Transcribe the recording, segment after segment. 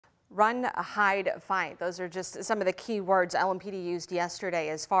Run, hide, fight. Those are just some of the key words LMPD used yesterday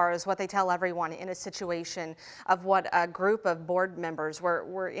as far as what they tell everyone in a situation of what a group of board members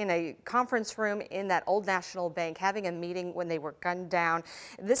were in a conference room in that Old National Bank having a meeting when they were gunned down.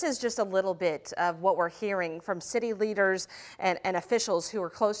 This is just a little bit of what we're hearing from city leaders and officials who are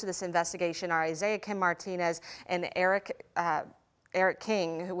close to this investigation are Isaiah Kim Martinez and Eric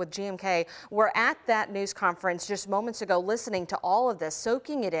King, who with GMK, were at that news conference just moments ago listening to all of this,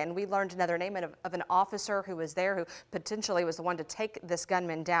 soaking it in. We learned another name of an officer who was there who potentially was the one to take this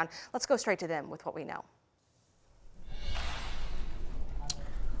gunman down. Let's go straight to them with what we know.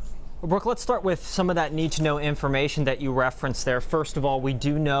 Well, Brooke, let's start with some of that need-to-know information that you referenced there. First of all, we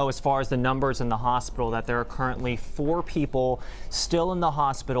do know, as far as the numbers in the hospital, that there are currently 4 people still in the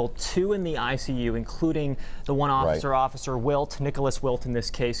hospital, 2 in the ICU, including the one officer, Right. Officer Wilt, Nicholas Wilt in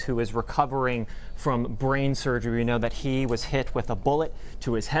this case, who is recovering from brain surgery. We know that he was hit with a bullet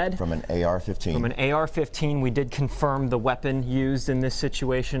to his head. From an AR-15. From an AR-15. We did confirm the weapon used in this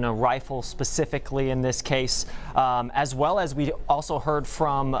situation, a rifle specifically in this case, as well as we also heard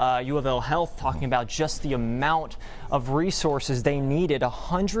from U of L Health talking about just the amount of resources they needed.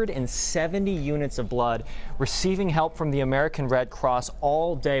 170 units of blood, receiving help from the American Red Cross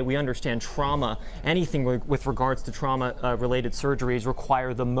all day. We understand trauma, anything with regards to trauma related surgeries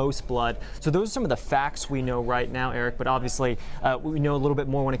require the most blood. So those are some of the facts we know right now, Eric, but obviously we know a little bit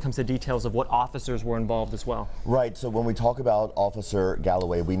more when it comes to details of what officers were involved as well. Right, so when we talk about Officer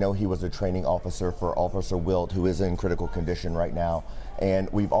Galloway, we know he was a training officer for Officer Wilt, who is in critical condition right now. And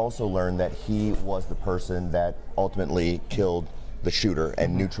we've also learned that he was the person that ultimately killed the shooter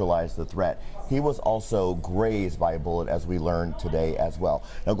and neutralized the threat. He was also grazed by a bullet, as we learned today as well.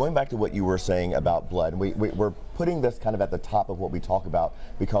 Now, going back to what you were saying about blood, we're putting this kind of at the top of what we talk about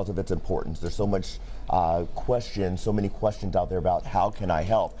because of its importance. There's so much so many questions out there about how can I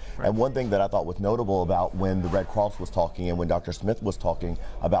help? Right. And one thing that I thought was notable about when the Red Cross was talking and when Dr. Smith was talking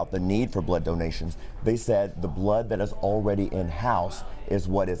about the need for blood donations, they said the blood that is already in-house is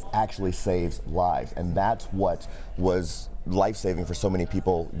what actually saves lives. And that's what was life-saving for so many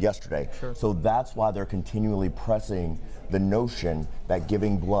people yesterday. Sure. So that's why they're continually pressing the notion that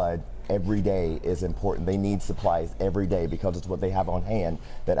giving blood every day is important. They need supplies every day because it's what they have on hand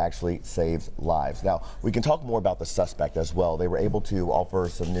that actually saves lives. Now, we can talk more about the suspect as well. They were able to offer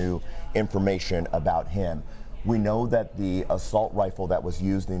some new information about him. We know that the assault rifle that was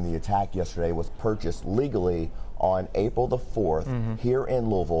used in the attack yesterday was purchased legally on April the 4th here in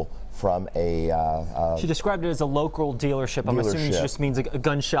Louisville from a... she described it as a local dealership. I'm assuming she just means a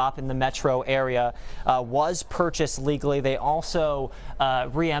gun shop in the metro area. Was purchased legally. They also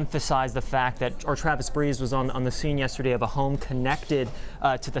re-emphasized the fact that Travis Breeze was on the scene yesterday of a home connected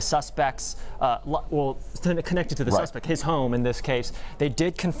to the suspect's, connected to the suspect, his home in this case. They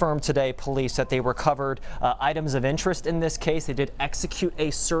did confirm today, police, that they recovered items of interest in this case. They did execute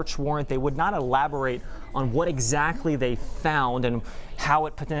a search warrant. They would not elaborate on what exactly they found and how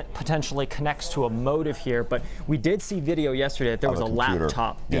it potentially connects to a motive here, but we did see video yesterday that there was a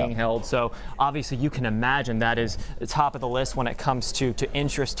laptop being held, so obviously you can imagine that is the top of the list when it comes to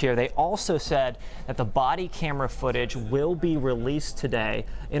interest here. They also said that the body camera footage will be released today.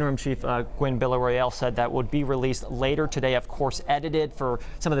 Interim Chief Gwen Villarreal said that would be released later today, of course edited for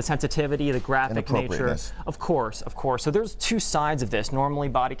some of the sensitivity, the graphic nature. Of course. So there's two sides of this. Normally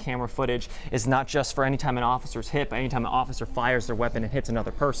body camera footage is not just for any time an officer's hit, but anytime an officer fires their weapon and hits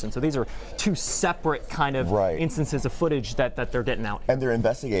another person. So these are two separate kind of instances of footage that they're getting out. And they're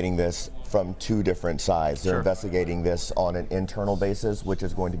investigating this from two different sides. They're investigating this on an internal basis, which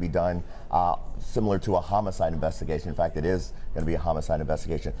is going to be done similar to a homicide investigation. In fact, it is going to be a homicide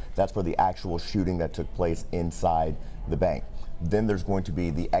investigation. That's for the actual shooting that took place inside the bank. Then there's going to be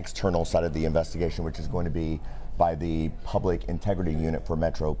the external side of the investigation, which is going to be by the Public Integrity Unit for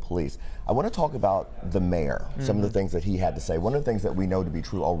Metro Police. I want to talk about the mayor, some of the things that he had to say. One of the things that we know to be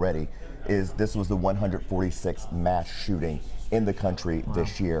true already is this was the 146th mass shooting in the country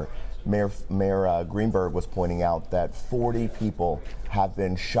this year. Mayor Greenberg was pointing out that 40 people have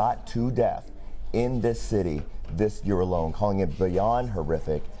been shot to death in this city this year alone, calling it beyond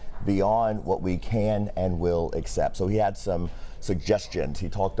horrific, beyond what we can and will accept. So he had some suggestions. He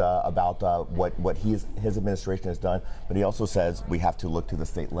talked about what his administration has done, but he also says we have to look to the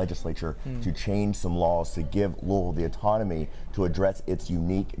state legislature to change some laws to give Louisville the autonomy to address its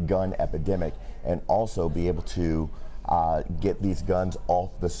unique gun epidemic and also be able to get these guns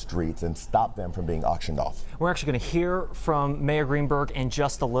off the streets and stop them from being auctioned off. We're actually going to hear from Mayor Greenberg in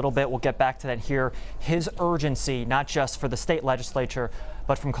just a little bit. We'll get back to that here. His urgency, not just for the state legislature,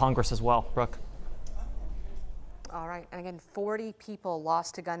 but from Congress as well. Brooke. All right, and again, 40 people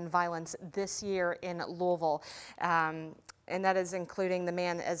lost to gun violence this year in Louisville. And that is including the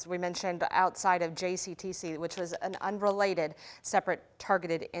man, as we mentioned, outside of JCTC, which was an unrelated, separate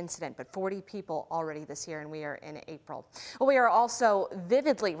targeted incident. But 40 people already this year, and we are in April. Well, we are also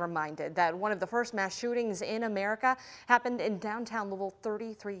vividly reminded that one of the first mass shootings in America happened in downtown Louisville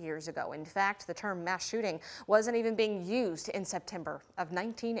 33 years ago. In fact, the term mass shooting wasn't even being used in September of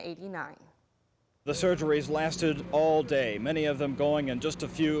 1989. The surgeries lasted all day, many of them going in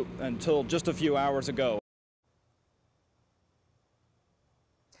until just a few hours ago.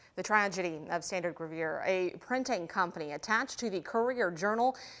 The tragedy of Standard Gravure, a printing company attached to the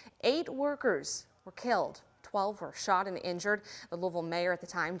Courier-Journal. 8 workers were killed. 12 were shot and injured. The Louisville mayor at the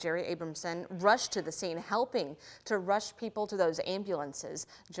time, Jerry Abramson, rushed to the scene, helping to rush people to those ambulances.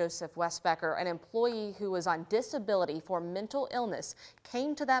 Joseph Westbecker, an employee who was on disability for mental illness,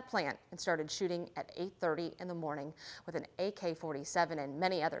 came to that plant and started shooting at 8:30 in the morning with an AK-47 and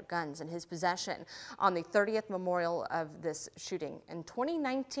many other guns in his possession. On the 30th memorial of this shooting in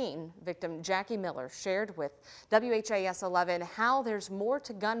 2019, victim Jackie Miller shared with WHAS11 how there's more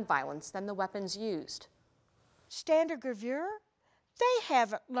to gun violence than the weapons used. Standard Gravure, they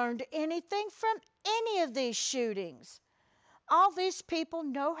haven't learned anything from any of these shootings. All these people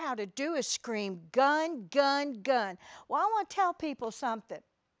know how to do is scream, gun, gun, gun. Well, I want to tell people something.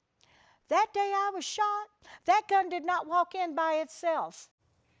 That day I was shot, that gun did not walk in by itself.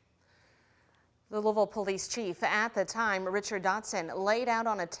 The Louisville police chief at the time, Richard Dotson, laid out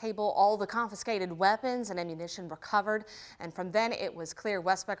on a table all the confiscated weapons and ammunition recovered. And from then it was clear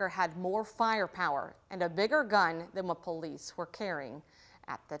Westbecker had more firepower and a bigger gun than what police were carrying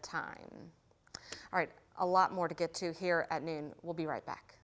at the time. All right, a lot more to get to here at noon. We'll be right back.